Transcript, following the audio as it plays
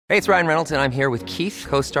Hey, it's Ryan Reynolds, and I'm here with Keith,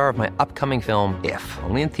 co-star of my upcoming film, If,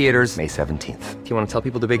 only in theaters May 17th. Do you want to tell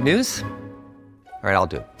people the big news? All right, I'll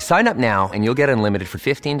do it. Sign up now and you'll get unlimited for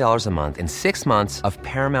 $15 a month and 6 months of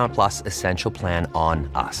Paramount Plus Essential Plan on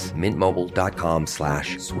us.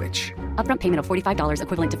 MintMobile.com/switch. Upfront payment of $45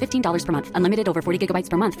 equivalent to $15 per month. Unlimited over 40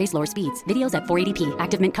 gigabytes per month. Face lower speeds. Videos at 480p.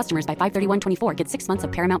 Active Mint customers by 531.24 get 6 months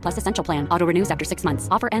of Paramount Plus Essential Plan. Auto renews after 6 months.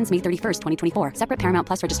 Offer ends May 31st, 2024. Separate Paramount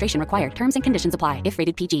Plus registration required. Terms and conditions apply if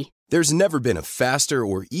rated PG. There's never been a faster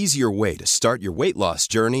or easier way to start your weight loss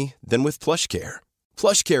journey than with PlushCare.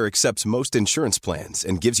 PlushCare accepts most insurance plans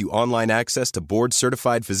and gives you online access to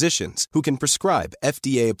board-certified physicians who can prescribe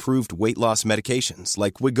FDA-approved weight loss medications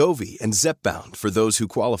like Wegovy and Zepbound for those who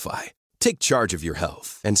qualify. Take charge of your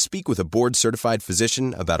health and speak with a board-certified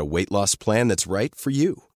physician about a weight loss plan that's right for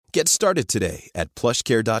you. Get started today at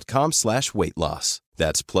plushcare.com/weight loss.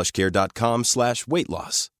 That's plushcare.com/weight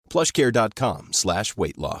loss.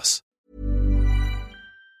 plushcare.com/weight loss.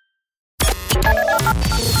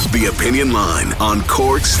 The Opinion Line on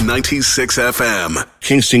Cork's 96 FM.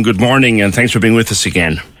 Kingston, good morning, and thanks for being with us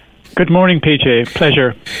again. Good morning, PJ.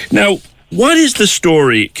 Pleasure. Now, what is the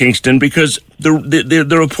story, Kingston? Because the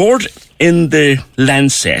report in the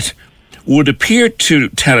Lancet would appear to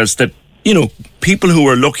tell us that, you know, people who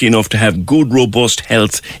are lucky enough to have good, robust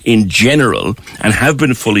health in general and have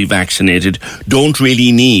been fully vaccinated don't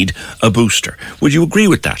really need a booster. Would you agree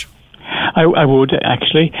with that? I would,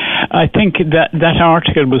 actually. I think that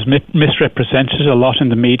article was misrepresented a lot in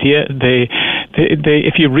the media. They,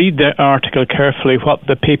 if you read the article carefully, what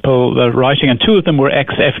the people are writing, and two of them were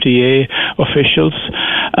ex-FDA officials,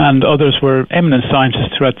 and others were eminent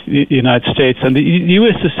scientists throughout the United States. And the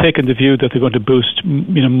US has taken the view that they're going to boost,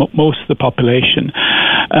 most of the population,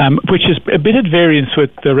 which is a bit at variance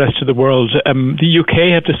with the rest of the world. The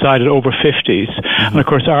UK have decided over 50s, and of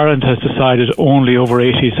course Ireland has decided only over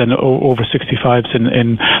 80s and over 65s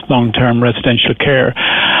in long-term residential care.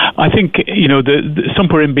 I think,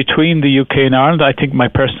 somewhere in between the UK and Ireland, I think my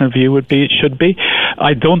personal view would be it should be.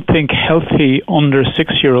 I don't think healthy under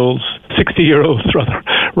 60-year-olds rather,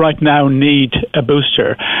 right now need a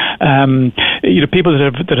booster. People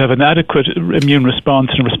that have an adequate immune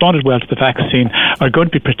response and responded well to the vaccine are going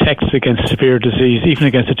to be protected against severe disease, even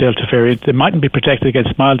against the Delta variant. They mightn't be protected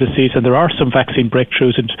against mild disease, and there are some vaccine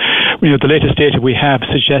breakthroughs. And the latest data we have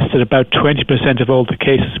suggests that about 20% of all the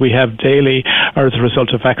cases we have daily are as a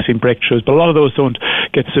result of vaccine breakthroughs, but a lot of those don't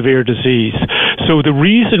get severe disease. So the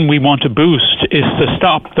reason we want to boost is to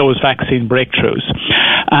stop those vaccine breakthroughs.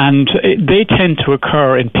 And they tend to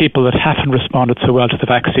occur in people that haven't responded so well to the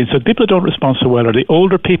vaccine. So people that don't respond so well are the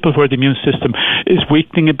older people where the immune system is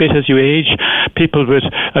weakening a bit as you age, people with,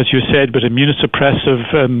 as you said, with immunosuppressive,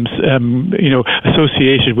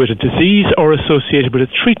 associated with a disease or associated with a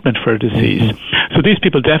treatment for a disease. So these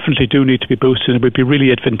people definitely do need to be boosted, and it would be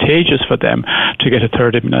really advantageous for them to get a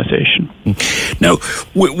third immunisation. Now,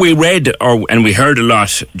 we read and we heard a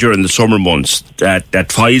lot during the summer months that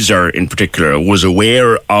Pfizer in particular was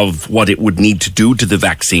aware of what it would need to do to the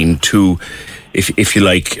vaccine to, if you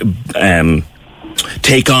like,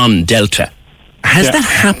 take on Delta. Has that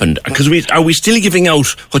happened? Because are we still giving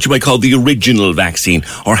out what you might call the original vaccine,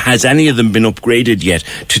 or has any of them been upgraded yet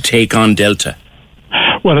to take on Delta?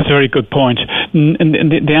 Well, that's a very good point. And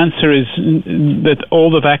the answer is that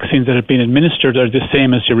all the vaccines that have been administered are the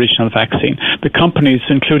same as the original vaccine. The companies,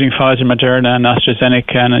 including Pfizer, Moderna, and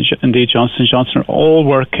AstraZeneca, and indeed Johnson & Johnson, are all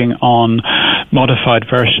working on modified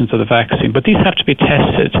versions of the vaccine. But these have to be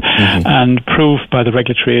tested and proved by the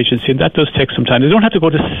regulatory agency, and that does take some time. They don't have to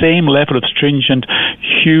go to the same level of stringent,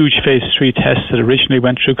 huge phase 3 tests that originally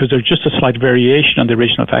went through, because they're just a slight variation on the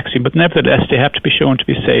original vaccine. But nevertheless, they have to be shown to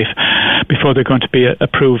be safe before they're going to be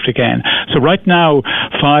approved again. So right now,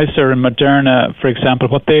 Pfizer and Moderna, for example,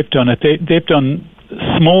 what they've done is they've done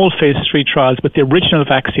small phase 3 trials with the original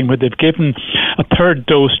vaccine, where they've given a third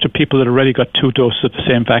dose to people that already got 2 doses of the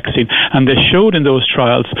same vaccine, and they showed in those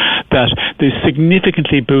trials that they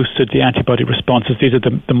significantly boosted the antibody responses. These are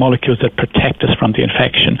the molecules that protect us from the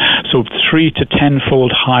infection, so 3 to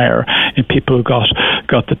 10-fold higher in people who got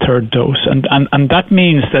the third dose, and that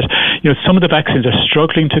means that some of the vaccines are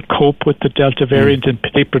struggling to cope with the Delta variant in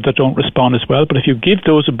people that don't respond as well. But if you give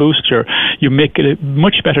those a booster, you make it a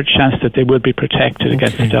much better chance that they will be protected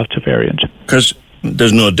against the Delta variant. Because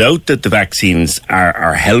there's no doubt that the vaccines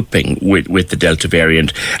are helping with the Delta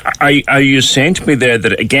variant. Are you saying to me there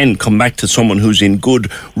that, again, come back to someone who's in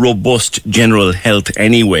good, robust general health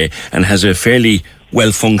anyway and has a fairly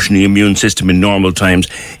well-functioning immune system in normal times,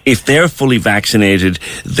 if they're fully vaccinated,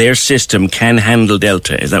 their system can handle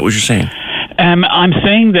Delta? Is that what you're saying? I'm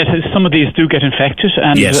saying that some of these do get infected,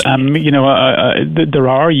 and yes. There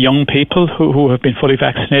are young people who have been fully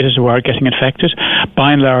vaccinated who are getting infected.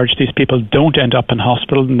 By and large, these people don't end up in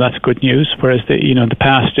hospital, and that's good news. Whereas in the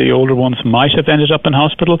past, the older ones might have ended up in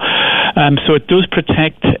hospital. So it does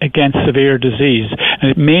protect against severe disease,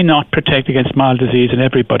 and it may not protect against mild disease in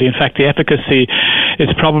everybody. In fact, the efficacy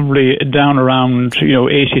is probably down around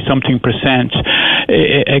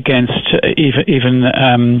 80-something% against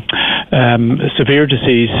even severe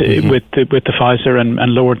disease with the Pfizer,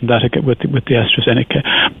 and lower than that with the AstraZeneca.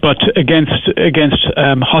 But against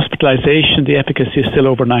hospitalization, the efficacy is still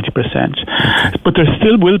over 90%. But there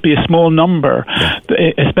still will be a small number,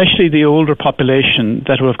 especially the older population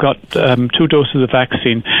that have got 2 doses of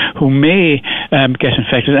vaccine, who may get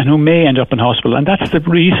infected and who may end up in hospital. And that's the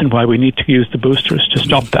reason why we need to use the boosters to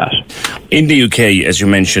stop that. In the UK, as you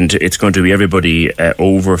mentioned, it's going to be everybody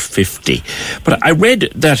over 50. But I read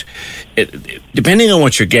that depending on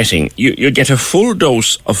what you're getting, you get a full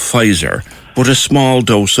dose of Pfizer, but a small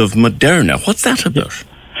dose of Moderna. What's that about?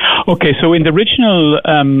 Okay, so in the original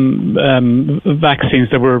vaccines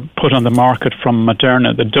that were put on the market from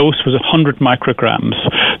Moderna, the dose was 100 micrograms.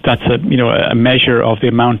 That's a measure of the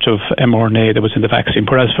amount of mRNA that was in the vaccine.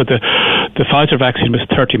 Whereas for the Pfizer vaccine was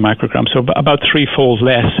 30 micrograms, so about threefold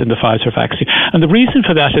less in the Pfizer vaccine. And the reason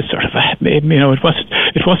for that is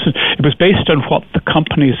it was based on what the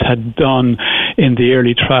companies had done in the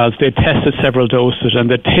early trials. They tested several doses and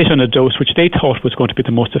they'd hit on a dose which they thought was going to be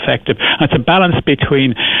the most effective. And it's a balance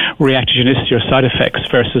between reactogenicity or side effects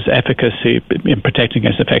versus efficacy in protecting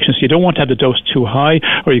against infections. You don't want to have the dose too high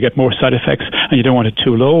or you get more side effects, and you don't want it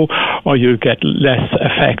too low or you get less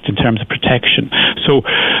effect in terms of protection. So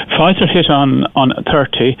Pfizer hit on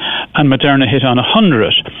 30 and Moderna hit on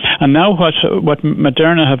 100. And now what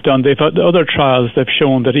Moderna have done, they've had other trials, they've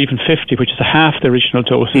shown that even 50, which is half the original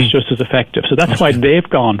dose, is just as effective. So that's why they've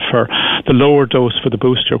gone for the lower dose for the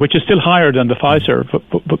booster, which is still higher than the Pfizer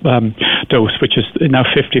dose, which is now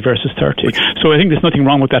 50 versus 30. So I think there's nothing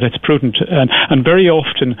wrong with that. It's prudent. And very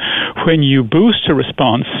often when you boost a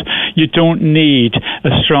response, you don't need a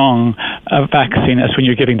strong vaccine as when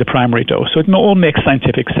you're giving the primary dose. So it all makes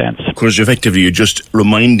scientific sense. Because effectively you're just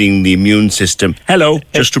reminding the immune system, hello,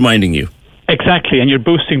 just reminding you. Exactly, and you're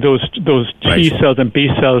boosting those T cells and B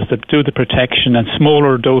cells that do the protection, and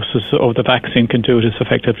smaller doses of the vaccine can do it as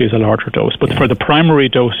effectively as a larger dose. But for the primary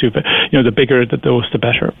dose, the bigger the dose, the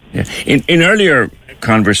better. Yeah. In earlier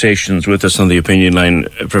conversations with us on the Opinion Line,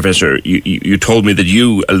 Professor, you told me that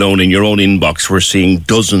you alone in your own inbox were seeing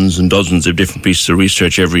dozens and dozens of different pieces of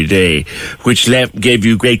research every day, which gave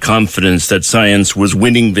you great confidence that science was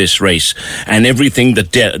winning this race, and everything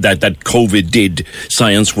that COVID did,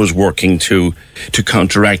 science was working to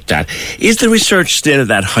counteract that. Is the research still at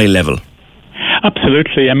that high level?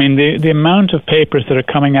 Absolutely. I mean, the amount of papers that are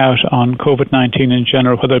coming out on COVID-19 in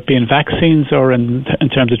general, whether it be in vaccines or in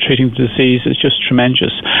terms of treating the disease, is just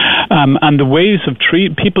tremendous. And the ways of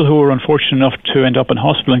treat people who are unfortunate enough to end up in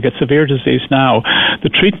hospital and get severe disease now, the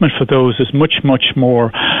treatment for those is much, much more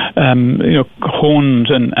honed,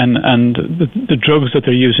 and the drugs that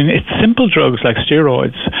they're using, it's simple drugs like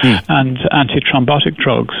steroids and antithrombotic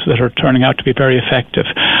drugs that are turning out to be very effective.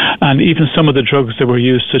 And even some of the drugs that were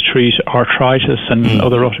used to treat arthritis and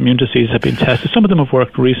other autoimmune diseases have been tested. Some of them have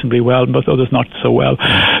worked reasonably well, but others not so well.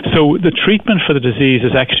 So the treatment for the disease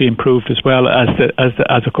has actually improved as well as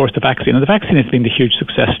of course the vaccine. And the vaccine has been the huge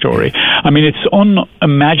success story. I mean, it's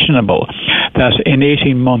unimaginable that in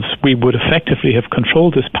 18 months we would effectively have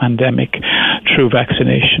controlled this pandemic through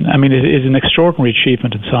vaccination. I mean, it is an extraordinary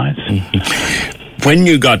achievement in science. Mm-hmm.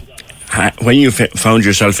 When you found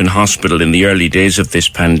yourself in hospital in the early days of this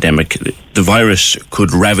pandemic, the virus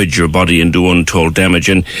could ravage your body and do untold damage.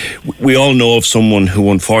 And we all know of someone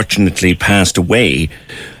who unfortunately passed away,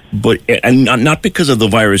 and not because of the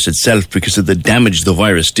virus itself, because of the damage the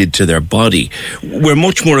virus did to their body. We're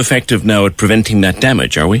much more effective now at preventing that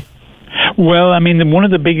damage, are we? Well, I mean, one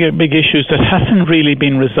of the big issues that hasn't really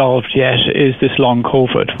been resolved yet is this long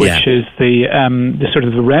COVID, which is the sort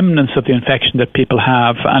of the remnants of the infection that people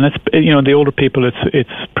have, and it's the older people,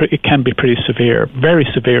 it can be pretty severe, very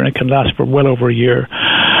severe, and it can last for well over a year.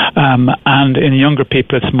 And in younger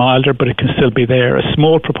people, it's milder, but it can still be there. A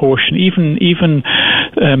small proportion, even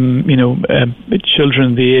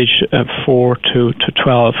children the age of 4 to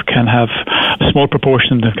 12 can have a small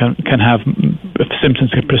proportion that can have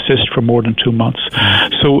symptoms that persist for more than 2 months.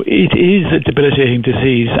 So it is a debilitating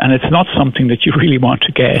disease, and it's not something that you really want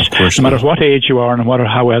to get, no matter what age you are and no matter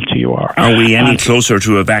how healthy you are. Are we any closer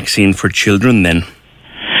to a vaccine for children then?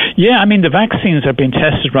 Yeah, I mean, the vaccines are being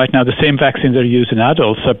tested right now. The same vaccines that are used in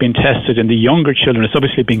adults are being tested in the younger children. It's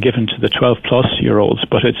obviously been given to the 12-plus-year-olds,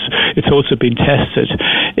 but it's also been tested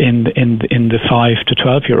in the 5 to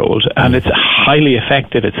 12-year-old, and it's highly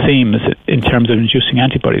effective, it seems, in terms of inducing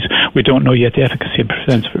antibodies. We don't know yet the efficacy in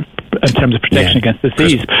terms of protection against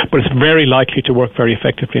disease, but it's very likely to work very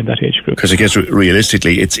effectively in that age group. Because I guess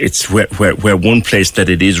realistically, it's where one place that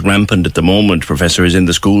it is rampant at the moment, Professor, is in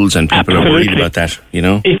the schools, and people are worried about that, you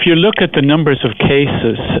know? If you look at the numbers of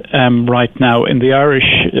cases right now in the Irish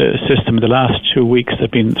system, in the last 2 weeks, there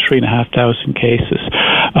have been 3,500 cases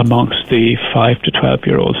amongst the 5 to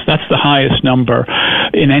 12-year-olds. That's the highest number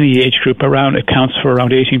in any age group. It counts for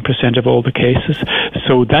around 18% of all the cases.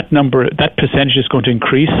 So that percentage is going to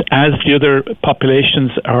increase as the other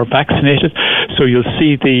populations are vaccinated. So you'll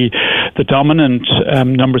see the dominant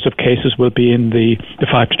numbers of cases will be in the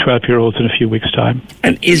 5 to 12-year-olds in a few weeks' time.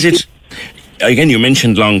 And is it, again, you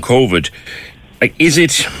mentioned long COVID, is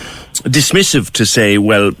it dismissive to say,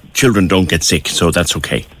 well, children don't get sick, so that's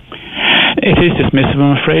okay? It is dismissive,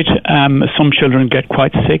 I'm afraid. Some children get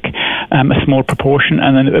quite sick, a small proportion,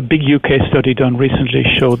 and then a big UK study done recently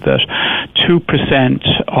showed that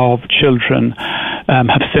 2% of children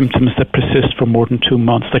have symptoms that persist for more than 2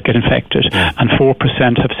 months that get infected, and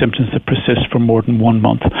 4% have symptoms that persist for more than 1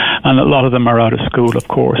 month. And a lot of them are out of school, of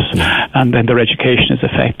course, and then their education is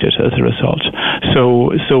affected as a result.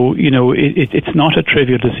 So you know, it's not a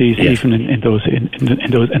trivial disease even in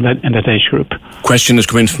that age group. Question has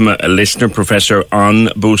come in from a listener, Professor, on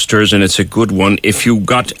boosters, and it's a good one. If you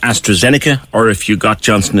got AstraZeneca or if you got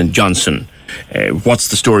Johnson & Johnson, what's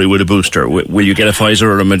the story with a booster? Will you get a Pfizer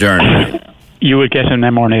or a Moderna? You would get an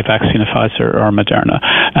mRNA vaccine, a Pfizer or a Moderna.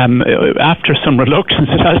 After some reluctance,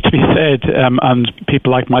 it has to be said, and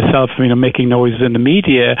people like myself, making noise in the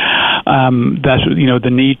media, that the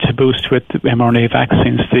need to boost with mRNA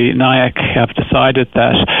vaccines. The NIAC have decided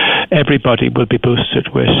that everybody will be boosted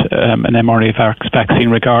with an mRNA vaccine,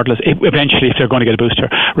 regardless. Eventually, if they're going to get a booster,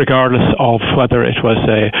 regardless of whether it was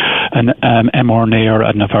an mRNA or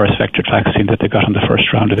adenovirus vector vaccine that they got in the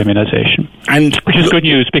first round of immunization, which is good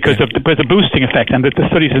news because of the boosting effect, and the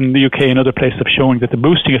studies in the UK and other places have shown that the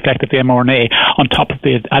boosting effect of the mRNA on top of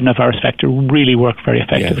the adenovirus vector really worked very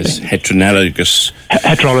effectively. Heterologous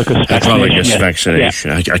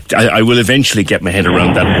vaccination. Yeah. I will eventually get my head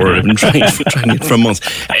around that word. I've been trying it for months.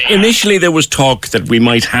 Initially, there was talk that we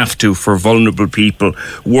might have to, for vulnerable people,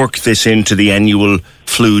 work this into the annual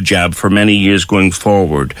flu jab for many years going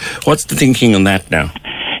forward. What's the thinking on that now?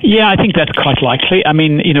 Yeah, I think that's quite likely. I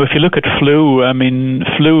mean, if you look at flu,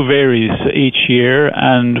 flu varies each year,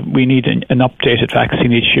 and we need an updated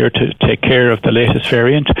vaccine each year to take care of the latest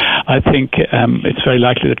variant. I think it's very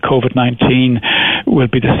likely that COVID-19 will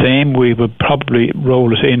be the same. We will probably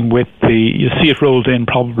roll it in you'll see it rolled in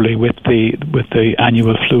probably with the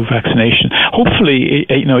annual flu vaccination. Hopefully,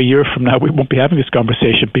 a year from now, we won't be having this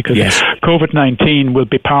conversation because COVID-19 will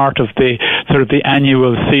be part of the sort of the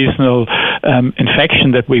annual seasonal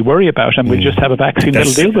infection that we worry about, and we'll just have a vaccine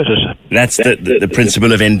that'll deal with it. That's the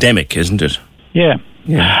principle of endemic, isn't it? Yeah.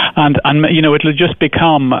 And it'll just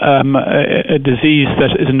become a disease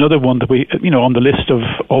that is another one that we on the list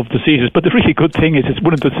of diseases. But the really good thing is it's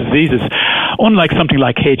one of those diseases, unlike something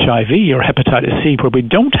like HIV or hepatitis C, where we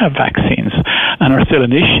don't have vaccines and are still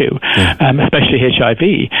an issue, especially HIV.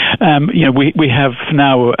 We have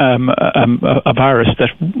now a virus that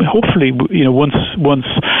hopefully once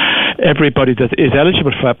everybody that is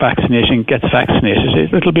eligible for vaccination gets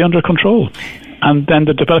vaccinated, it'll be under control. And then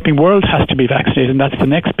the developing world has to be vaccinated, and that's the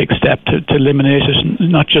next big step to eliminate it,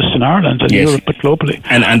 not just in Ireland and Europe, but globally.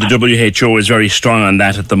 And the WHO is very strong on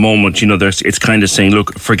that at the moment. It's kind of saying,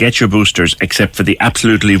 look, forget your boosters, except for the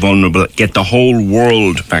absolutely vulnerable. Get the whole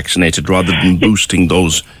world vaccinated rather than boosting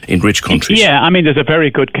those in rich countries. Yeah, there's a very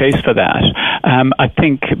good case for that. I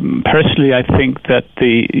think that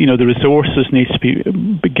the resources need to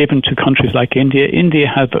be given to countries like India. India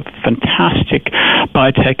has a fantastic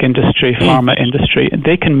biotech industry, pharma industry, and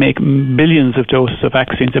they can make billions of doses of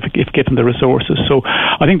vaccines if given the resources. So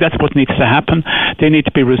I think that's what needs to happen. They need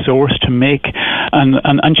to be resourced to make,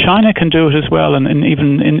 and China can do it as well, and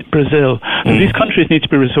even in Brazil. So these countries need to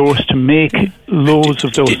be resourced to make loads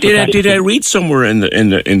of doses. Did I read somewhere in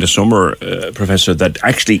the summer, Professor, that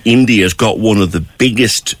actually India's got one of the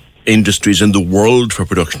biggest industries in the world for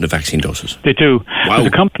production of vaccine doses? They do. Wow. There's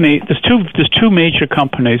a company. There's two major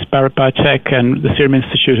companies, Bharat Biotech and the Serum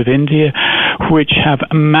Institute of India, which have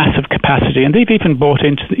a massive capacity, and they've even bought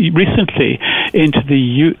recently into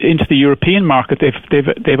the European market.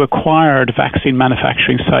 They've acquired vaccine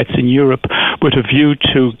manufacturing sites in Europe with a view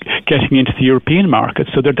to getting into the European market.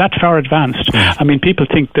 So they're that far advanced. I mean, people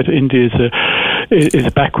think that India is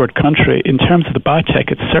a backward country. In terms of the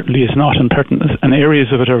biotech, it certainly is not, and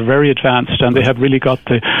areas of it are very advanced, and they have really got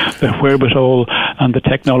the wherewithal and the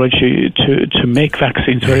technology to make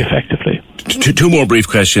vaccines very effectively. Two more brief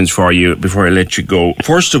questions for you before I let you go.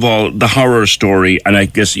 First of all, the horror story, and I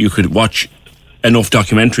guess you could watch enough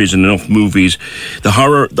documentaries and enough movies. The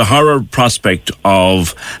horror prospect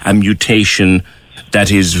of a mutation that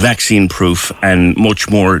is vaccine proof and much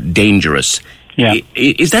more dangerous. Yeah.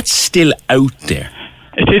 Is that still out there?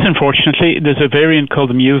 It is, unfortunately. There's a variant called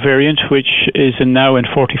the Mu variant, which is now in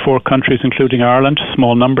 44 countries, including Ireland.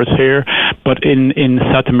 Small numbers here. But in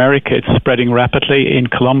South America, it's spreading rapidly. In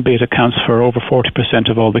Colombia, it accounts for over 40%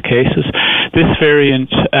 of all the cases. This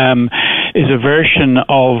variant is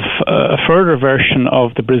a further version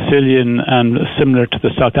of the Brazilian and similar to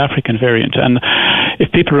the South African variant. And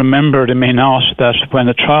if people remember, they may not, that when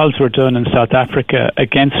the trials were done in South Africa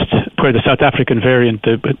where the South African variant,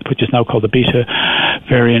 which is now called the Beta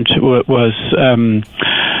variant, was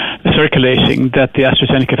circulating, that the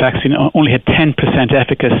AstraZeneca vaccine only had 10%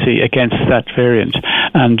 efficacy against that variant,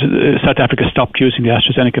 and South Africa stopped using the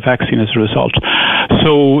AstraZeneca vaccine as a result.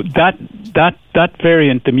 So that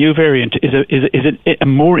variant, the Mu variant, is a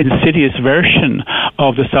more insidious version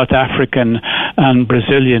of the South African and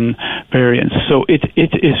Brazilian variants. So it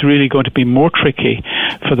is really going to be more tricky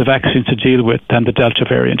for the vaccine to deal with than the Delta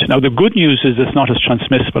variant. Now, the good news is it's not as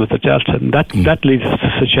transmissible as the Delta, and that leads us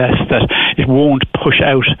to suggest that it won't push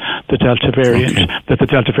out the Delta variant, that the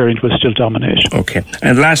Delta variant will still dominate. Okay.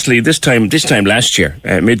 And lastly, this time last year,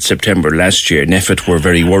 mid-September last year, NPHET were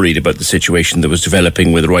very worried about the situation that was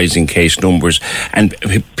developing with rising case numbers. And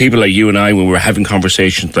people like you and I, when we're having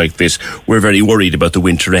conversations like this, we're very worried about the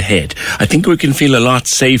winter ahead. I think we can feel a lot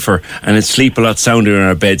safer and sleep a lot sounder in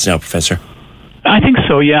our beds now, Professor. I think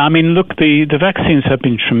so, yeah. I mean, look, the vaccines have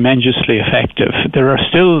been tremendously effective. There are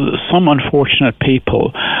still some unfortunate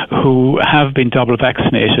people who have been double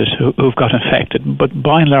vaccinated who've got infected, but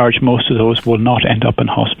by and large, most of those will not end up in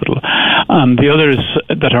hospital. The others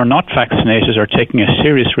that are not vaccinated are taking a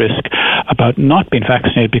serious risk about not being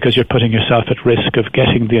vaccinated because you're putting yourself at risk of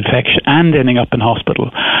getting the infection and ending up in hospital.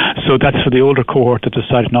 So that's for the older cohort that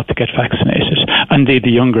decided not to get vaccinated, and indeed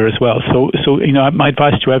the younger as well. So my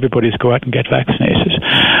advice to everybody is go out and get vaccinated.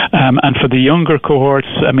 And for the younger cohorts,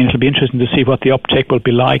 I mean, it'll be interesting to see what the uptake will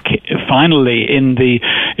be like finally in the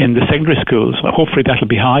secondary schools. Hopefully that'll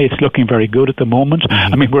be high. It's looking very good at the moment.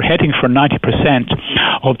 I mean, we're heading for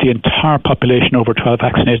 90% of the entire population over 12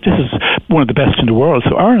 vaccinated. This is one of the best in the world.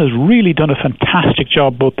 So Ireland has really done a fantastic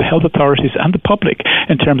job, both the health authorities and the public,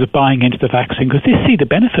 in terms of buying into the vaccine, because they see the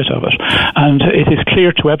benefit of it. And it is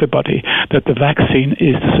clear to everybody that the vaccine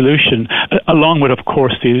is the solution, along with, of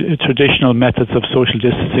course, the traditional methods of social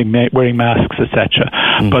distancing, wearing masks, etc.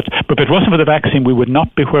 But if it wasn't for the vaccine, we would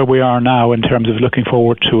not be where we are now in terms of looking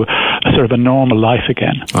forward to a sort of a normal life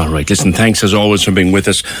again. All right. Listen, thanks as always for being with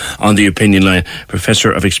us on the Opinion Line.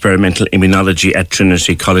 Professor of Experimental Immunology at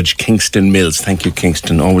Trinity College, Kingston Mills. Thank you,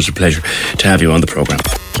 Kingston. Always a pleasure to have you on the programme.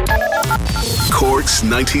 Cork's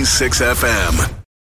 96 FM.